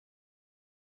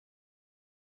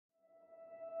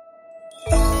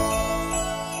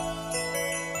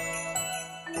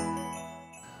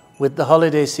With the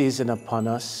holiday season upon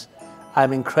us,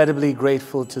 I'm incredibly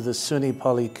grateful to the SUNY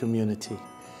Poly community,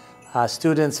 our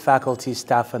students, faculty,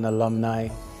 staff, and alumni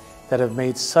that have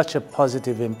made such a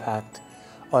positive impact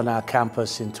on our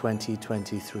campus in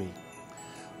 2023.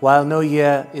 While no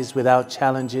year is without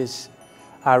challenges,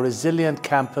 our resilient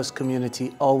campus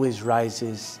community always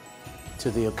rises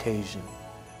to the occasion.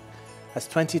 As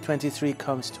 2023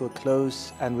 comes to a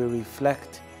close and we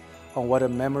reflect on what a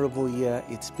memorable year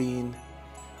it's been,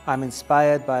 I'm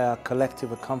inspired by our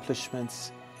collective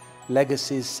accomplishments,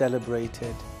 legacies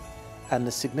celebrated, and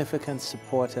the significant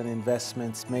support and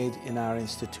investments made in our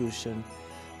institution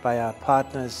by our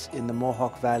partners in the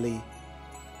Mohawk Valley,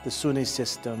 the SUNY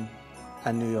system,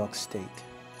 and New York State.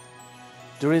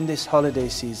 During this holiday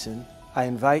season, I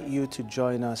invite you to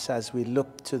join us as we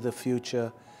look to the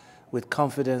future with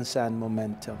confidence and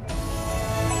momentum.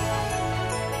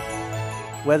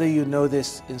 Whether you know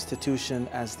this institution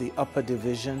as the Upper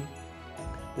Division,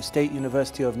 the State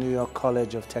University of New York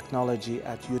College of Technology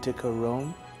at Utica,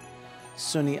 Rome,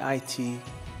 SUNY IT,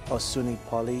 or SUNY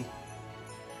Poly,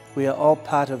 we are all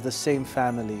part of the same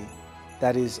family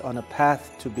that is on a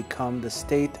path to become the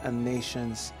state and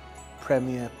nation's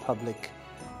premier public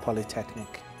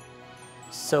polytechnic.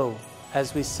 So,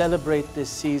 as we celebrate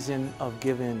this season of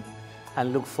giving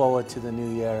and look forward to the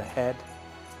new year ahead,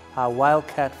 our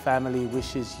Wildcat family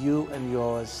wishes you and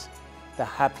yours the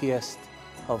happiest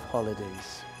of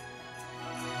holidays.